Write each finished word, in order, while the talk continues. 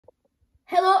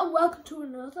Hello and welcome to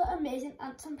another amazing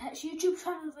Ants and Pets YouTube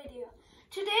channel video.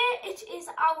 Today it is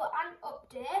our ant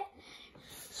update.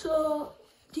 So,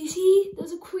 do you see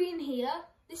there's a queen here?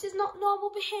 This is not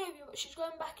normal behaviour, but she's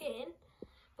going back in.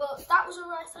 But that was a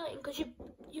rare sighting because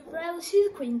you rarely see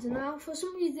the queens now. For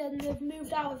some reason they've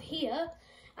moved out of here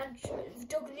and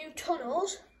dug new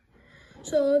tunnels.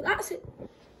 So that's it.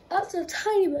 That's a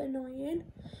tiny bit annoying.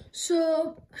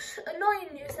 So,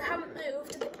 annoying news, they haven't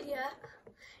moved yet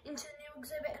into the new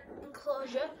exhibit and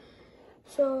enclosure.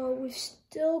 So we've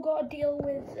still got to deal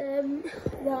with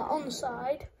that on the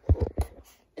side.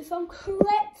 If I'm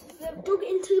correct, they've dug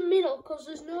into the middle because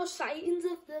there's no sightings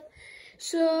of the...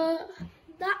 So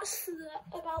that's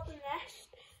about the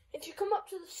nest. If you come up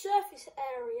to the surface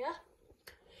area,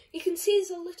 you can see there's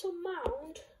a little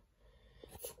mound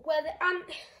where the ant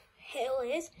hill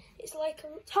is. It's like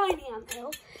a tiny ant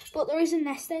hill, but there is a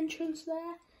nest entrance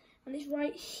there, and it's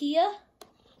right here.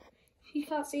 You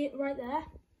can't see it right there.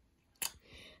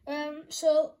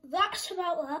 So that's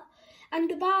about that,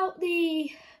 and about the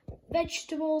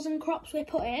vegetables and crops we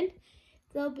put in.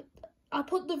 I'll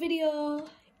put the video.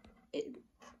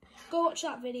 Go watch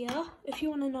that video if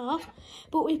you want to know.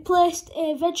 But we placed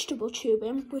a vegetable tube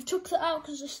in. We've took that out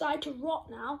because it's starting to rot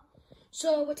now.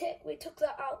 So we took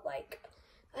that out like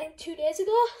I think 2 days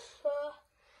ago. So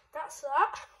that's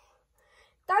that.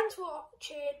 Thanks for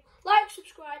watching. Like,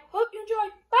 subscribe. Hope you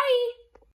enjoy. Bye.